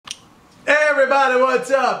everybody,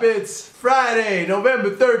 what's up? It's Friday,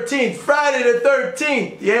 November 13th, Friday the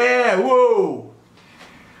 13th. Yeah, whoa.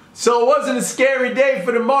 So it wasn't a scary day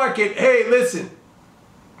for the market. Hey, listen,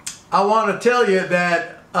 I want to tell you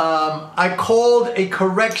that I called a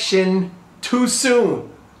correction too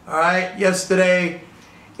soon. All right, yesterday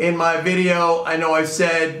in my video, I know I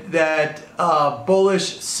said that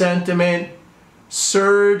bullish sentiment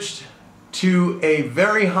surged to a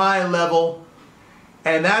very high level,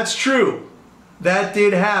 and that's true. That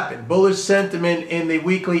did happen. Bullish sentiment in the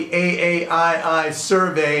weekly AAII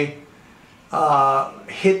survey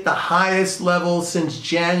hit the highest level since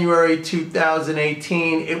January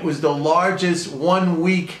 2018. It was the largest 1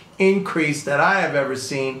 week increase that I have ever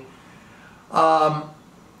seen.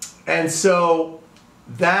 And so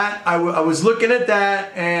that I was looking at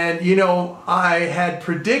that, and you know, I had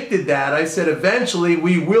predicted that. I said eventually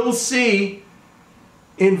we will see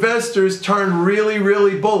investors turn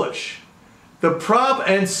really bullish.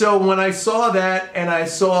 And so when I saw that, and I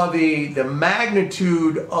saw the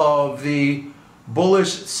magnitude of the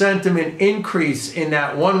bullish sentiment increase in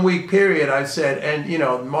that 1 week period, I said, and you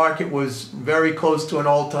know, the market was very close to an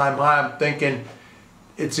all-time high. I'm thinking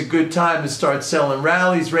it's a good time to start selling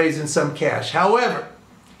rallies, raising some cash. However,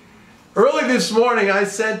 early this morning, I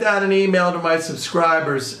sent out an email to my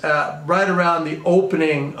subscribers right around the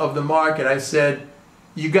opening of the market. I said,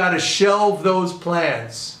 you got to shelve those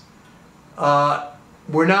plans.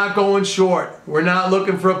 We're not going short. We're not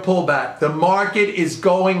looking for a pullback. The market is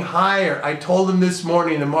going higher. I told them this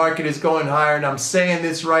morning the market is going higher, and I'm saying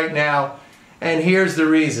this right now, and here's the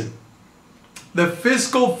reason. The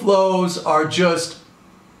fiscal flows are just,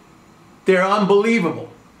 they're unbelievable.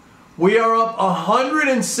 We are up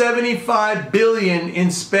 175 billion in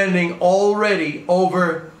spending already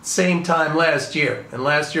over same time last year. And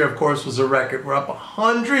last year, of course, was a record. We're up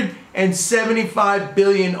 175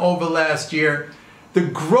 billion over last year. The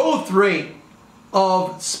growth rate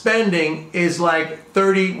of spending is like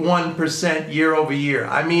 31% year over year.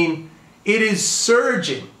 I mean, it is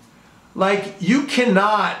surging. Like, you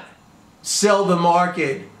cannot sell the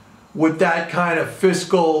market with that kind of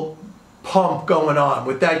fiscal pump going on,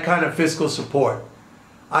 with that kind of fiscal support.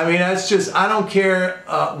 I mean, that's just, I don't care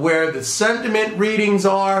where the sentiment readings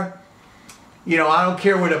are. You know, I don't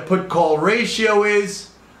care what a put-call ratio is.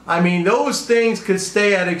 I mean, those things could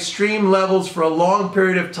stay at extreme levels for a long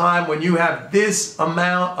period of time when you have this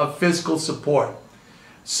amount of fiscal support.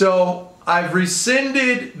 So I've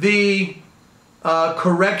rescinded the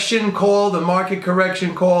correction call, the market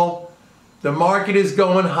correction call. The market is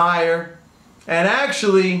going higher. And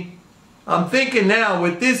actually, I'm thinking now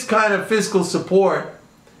with this kind of fiscal support,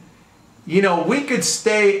 you know, we could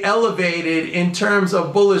stay elevated in terms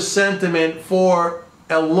of bullish sentiment for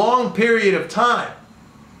a long period of time.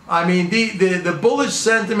 I mean, the bullish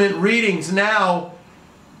sentiment readings now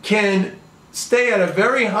can stay at a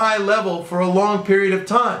very high level for a long period of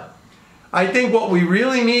time. I think what we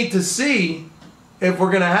really need to see, if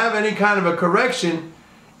we're going to have any kind of a correction,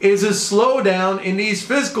 is a slowdown in these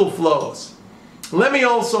fiscal flows. Let me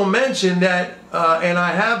also mention that, and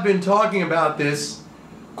I have been talking about this,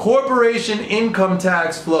 corporation income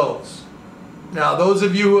tax flows. Now, those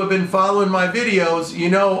of you who have been following my videos, you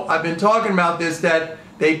know I've been talking about this, that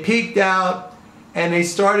they peaked out and they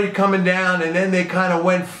started coming down, and then they kind of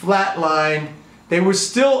went flatline. They were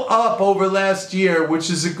still up over last year, which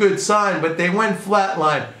is a good sign, but they went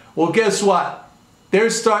flatline. Well, guess what? They're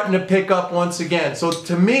starting to pick up once again. So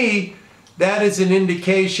to me, that is an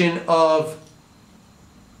indication of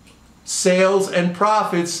sales and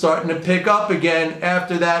profits starting to pick up again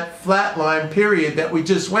after that flatline period that we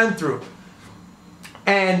just went through.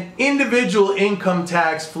 And individual income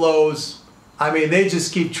tax flows, I mean, they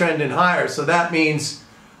just keep trending higher. So that means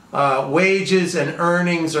wages and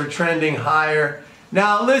earnings are trending higher.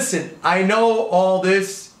 Now listen, I know all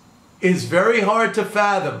this is very hard to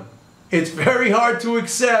fathom. It's very hard to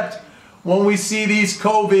accept when we see these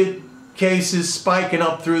COVID cases spiking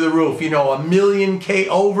up through the roof. You know,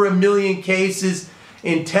 over a million cases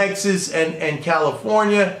in Texas and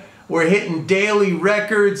California. We're hitting daily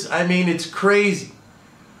records. I mean, it's crazy.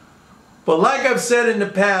 But like I've said in the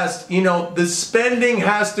past, you know, the spending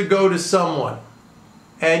has to go to someone.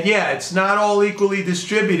 And yeah, it's not all equally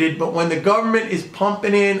distributed, but when the government is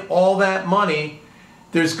pumping in all that money,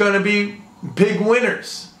 there's going to be big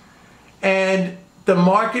winners. And the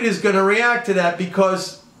market is going to react to that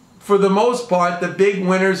because, for the most part, the big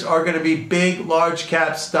winners are going to be big, large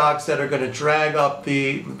cap stocks that are going to drag up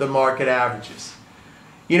the market averages.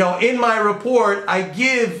 You know, in my report, I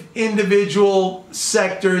give individual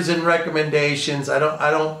sectors and recommendations. I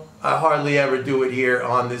hardly ever do it here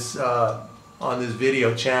on this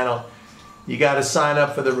video channel. you got to sign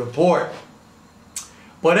up for the report.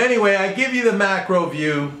 But anyway, I give you the macro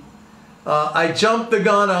view. I jumped the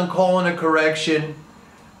gun on calling a correction.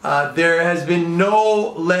 There has been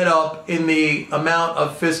no let up in the amount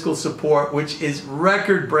of fiscal support, which is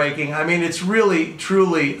record breaking. I mean, it's really,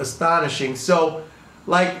 truly astonishing. So,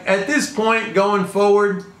 like, at this point going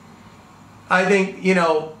forward, I think, you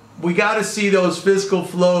know, we got to see those fiscal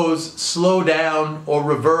flows slow down or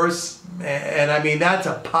reverse. And I mean, that's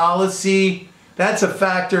a policy, that's a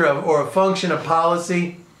factor of, or a function of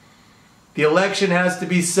policy. The election has to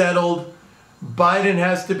be settled. Biden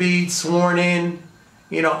has to be sworn in.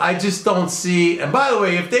 You know, I just don't see. And by the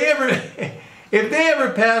way, if they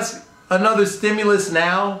ever pass another stimulus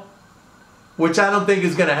now, which I don't think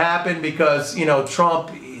is going to happen because, you know,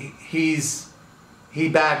 Trump, he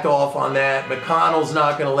backed off on that. McConnell's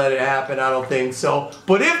not going to let it happen, I don't think so.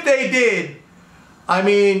 But if they did, I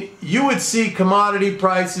mean, you would see commodity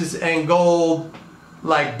prices and gold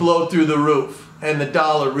like blow through the roof and the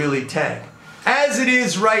dollar really tank. As it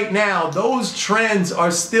is right now, those trends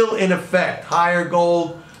are still in effect. Higher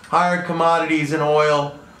gold, higher commodities and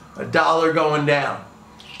oil, a dollar going down.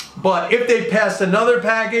 But if they passed another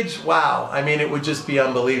package, wow, I mean, it would just be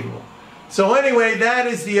unbelievable. So anyway, that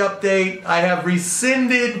is the update. I have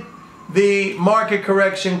rescinded the market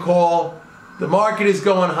correction call. The market is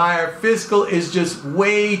going higher. Fiscal is just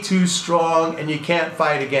way too strong, and you can't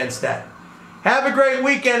fight against that. Have a great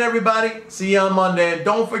weekend, everybody. See you on Monday. And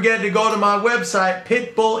don't forget to go to my website,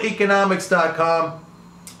 pitbulleconomics.com,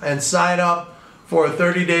 and sign up for a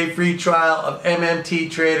 30-day free trial of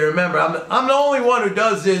MMT Trader. Remember, I'm the only one who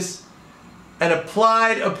does this, an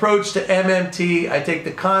applied approach to MMT. I take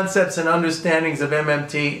the concepts and understandings of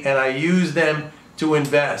MMT, and I use them to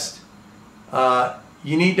invest.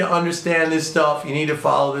 You need to understand this stuff. You need to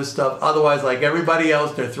follow this stuff. Otherwise, like everybody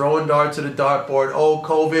else, they're throwing darts at a dartboard. Oh,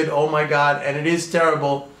 COVID, oh my God. And it is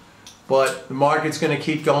terrible, but the market's going to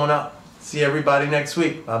keep going up. See everybody next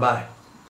week. Bye-bye.